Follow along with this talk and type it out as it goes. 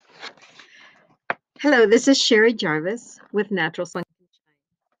Hello, this is Sherry Jarvis with Natural Sunshine.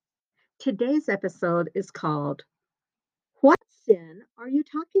 Today's episode is called What Sin Are You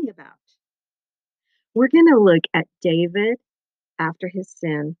Talking About? We're going to look at David after his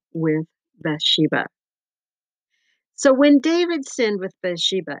sin with Bathsheba. So, when David sinned with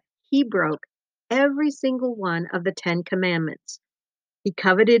Bathsheba, he broke every single one of the 10 commandments. He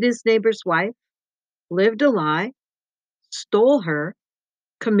coveted his neighbor's wife, lived a lie, stole her,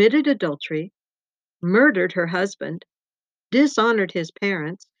 committed adultery, murdered her husband, dishonored his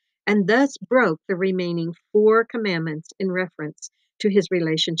parents, and thus broke the remaining 4 commandments in reference to his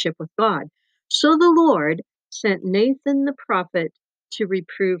relationship with God. So the Lord sent Nathan the prophet to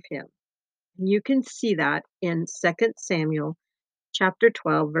reprove him. You can see that in 2 Samuel chapter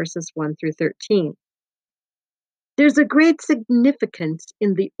 12, verses 1 through 13. There's a great significance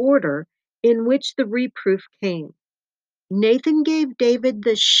in the order in which the reproof came. Nathan gave David,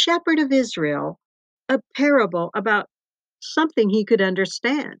 the shepherd of Israel, a parable about something he could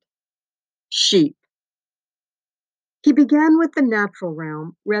understand: sheep. He began with the natural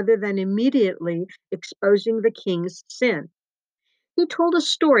realm rather than immediately exposing the king's sin. He told a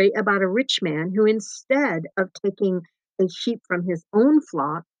story about a rich man who, instead of taking a sheep from his own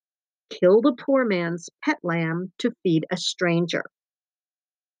flock, killed a poor man's pet lamb to feed a stranger.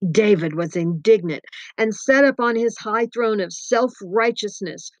 David was indignant and set up on his high throne of self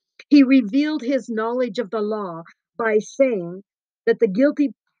righteousness. He revealed his knowledge of the law by saying that the guilty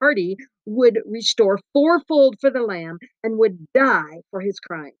party would restore fourfold for the lamb and would die for his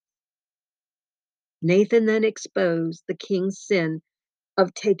crime. Nathan then exposed the king's sin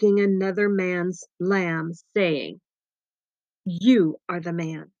of taking another man's lamb, saying, "You are the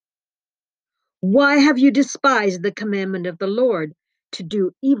man. Why have you despised the commandment of the Lord to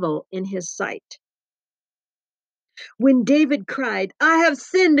do evil in his sight?" When David cried, "I have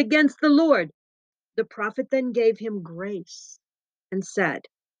sinned against the Lord," the prophet then gave him grace and said,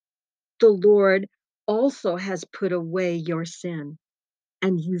 "The Lord also has put away your sin,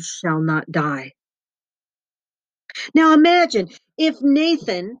 and you shall not die." Now imagine if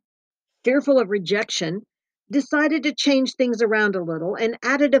Nathan, fearful of rejection, decided to change things around a little and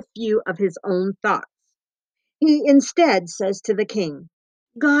added a few of his own thoughts. He instead says to the king,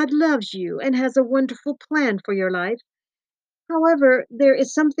 "God loves you and has a wonderful plan for your life. However, there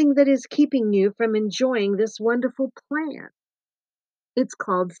is something that is keeping you from enjoying this wonderful plan. It's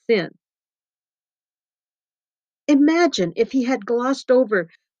called sin." Imagine if he had glossed over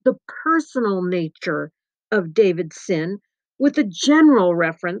the personal nature of David's sin with a general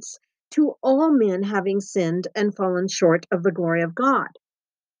reference to all men having sinned and fallen short of the glory of God.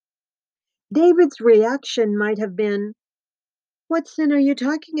 David's reaction might have been, "What sin are you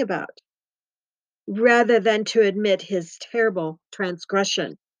talking about?" rather than to admit his terrible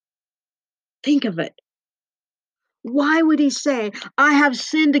transgression. Think of it. Why would he say, "I have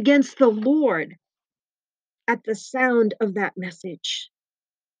sinned against the Lord," at the sound of that message?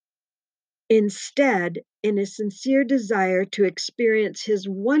 Instead, in a sincere desire to experience his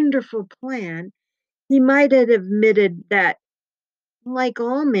wonderful plan, he might have admitted that, like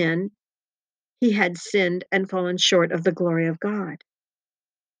all men, he had sinned and fallen short of the glory of God.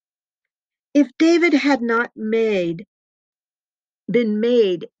 If David had not been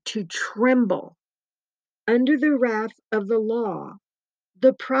made to tremble under the wrath of the law,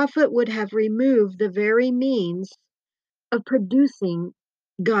 the prophet would have removed the very means of producing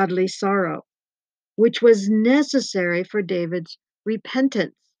godly sorrow, which was necessary for David's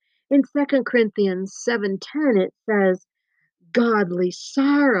repentance. In 2 Corinthians 7:10, it says, "Godly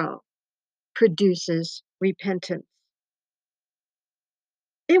sorrow produces repentance."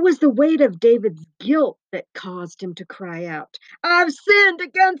 It was the weight of David's guilt that caused him to cry out, "I've sinned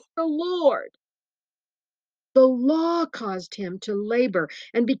against the Lord." The law caused him to labor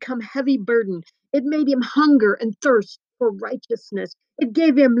and become heavy burden. It made him hunger and thirst for righteousness. It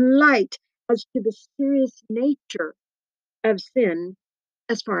gave him light as to the serious nature of sin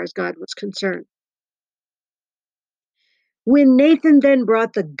as far as God was concerned. When Nathan then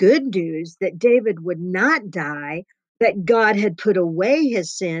brought the good news that David would not die, that God had put away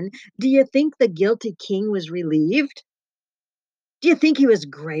his sin, do you think the guilty king was relieved? Do you think he was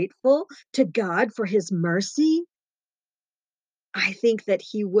grateful to God for his mercy? I think that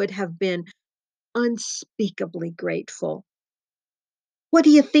he would have been unspeakably grateful. What do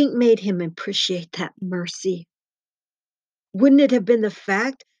you think made him appreciate that mercy? Wouldn't it have been the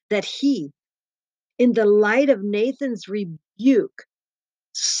fact that he, in the light of Nathan's rebuke,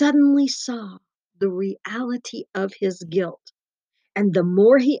 suddenly saw the reality of his guilt? And the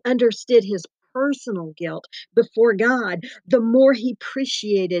more he understood his personal guilt before God, the more he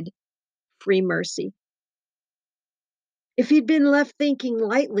appreciated free mercy. If he'd been left thinking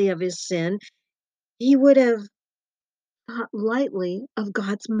lightly of his sin, he would have thought lightly of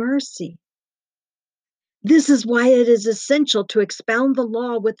God's mercy. This is why it is essential to expound the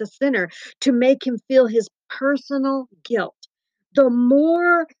law with the sinner to make him feel his personal guilt. The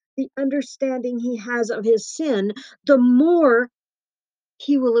more the understanding he has of his sin, the more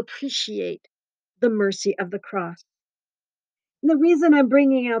he will appreciate the mercy of the cross. And the reason I'm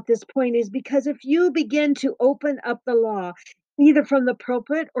bringing out this point is because if you begin to open up the law, either from the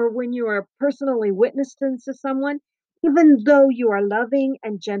pulpit or when you are personally witnessing to someone, even though you are loving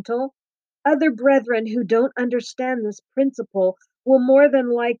and gentle, other brethren who don't understand this principle will more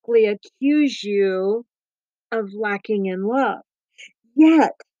than likely accuse you of lacking in love.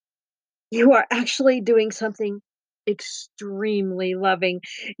 Yet, you are actually doing something extremely loving.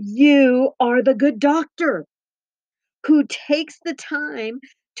 You are the good doctor who takes the time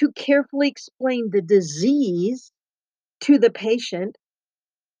to carefully explain the disease to the patient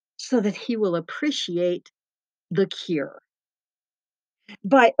so that he will appreciate the cure.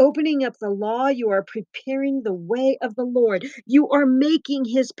 By opening up the law, you are preparing the way of the Lord. You are making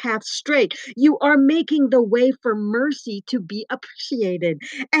his path straight. You are making the way for mercy to be appreciated.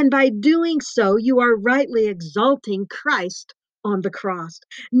 And by doing so, you are rightly exalting Christ on the cross.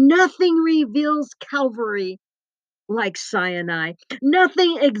 Nothing reveals Calvary like Sinai.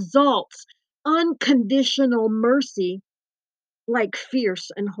 Nothing exalts unconditional mercy like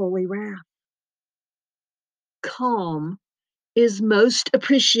fierce and holy wrath. Calm is most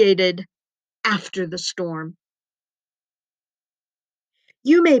appreciated after the storm.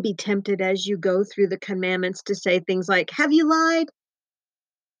 You may be tempted as you go through the commandments to say things like, "Have you lied?"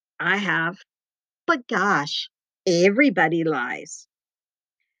 I have. But gosh, everybody lies.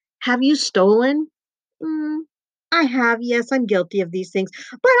 Have you stolen? Mm, I have. Yes, I'm guilty of these things,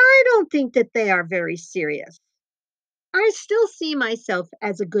 but I don't think that they are very serious. I still see myself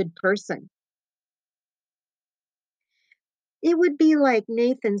as a good person. It would be like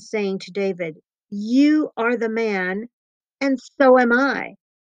Nathan saying to David, "You are the man, and so am I.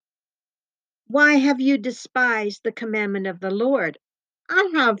 Why have you despised the commandment of the Lord?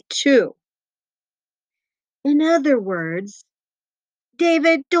 I have too." In other words,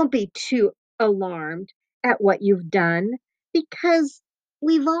 David, don't be too alarmed at what you've done because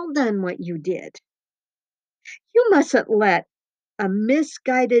we've all done what you did. You mustn't let a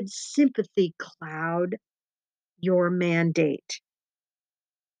misguided sympathy cloud your mandate.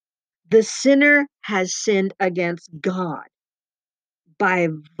 The sinner has sinned against God by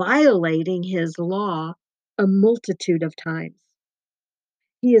violating his law a multitude of times.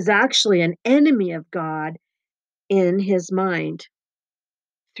 He is actually an enemy of God in his mind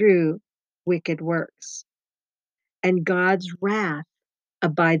through wicked works, and God's wrath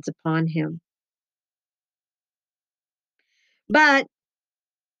abides upon him. But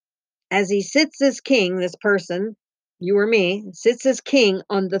as he sits as king, this person, you or me, sits as king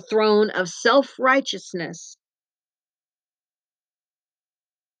on the throne of self righteousness,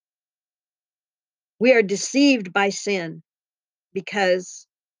 we are deceived by sin because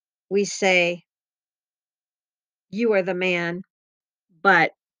we say, "You are the man,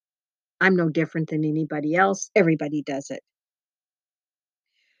 but I'm no different than anybody else. Everybody does it."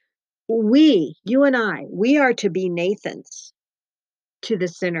 You and I, we are to be Nathans to the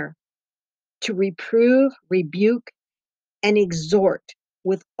sinner, to reprove, rebuke, and exhort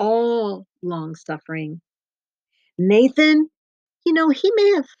with all long suffering. Nathan, he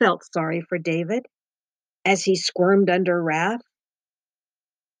may have felt sorry for David as he squirmed under wrath.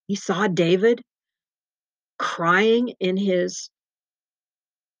 He saw David crying in his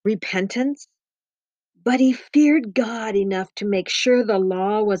repentance, but he feared God enough to make sure the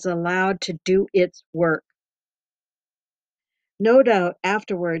law was allowed to do its work. No doubt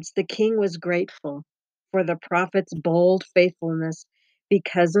afterwards the king was grateful for the prophet's bold faithfulness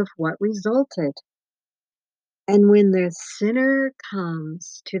because of what resulted. And when the sinner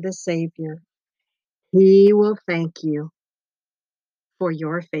comes to the Savior, he will thank you for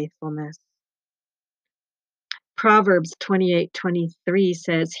your faithfulness. Proverbs 28:23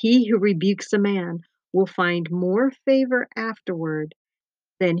 says, "He who rebukes a man will find more favor afterward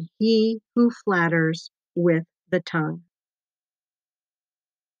than he who flatters with the tongue."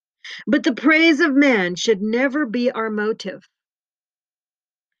 But the praise of man should never be our motive.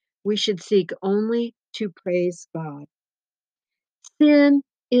 We should seek only to praise God. Sin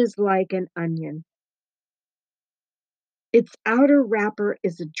is like an onion. Its outer wrapper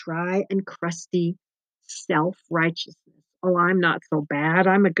is a dry and crusty self righteousness. "Oh, I'm not so bad.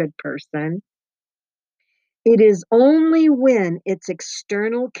 I'm a good person." It is only when its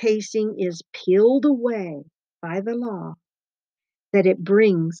external casing is peeled away by the law that it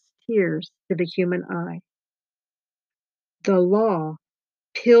brings tears to the human eye. The law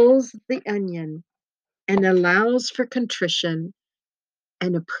peels the onion and allows for contrition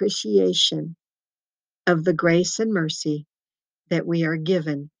and appreciation of the grace and mercy that we are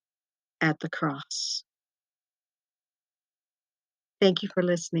given at the cross. Thank you for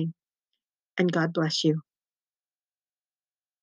listening, and God bless you.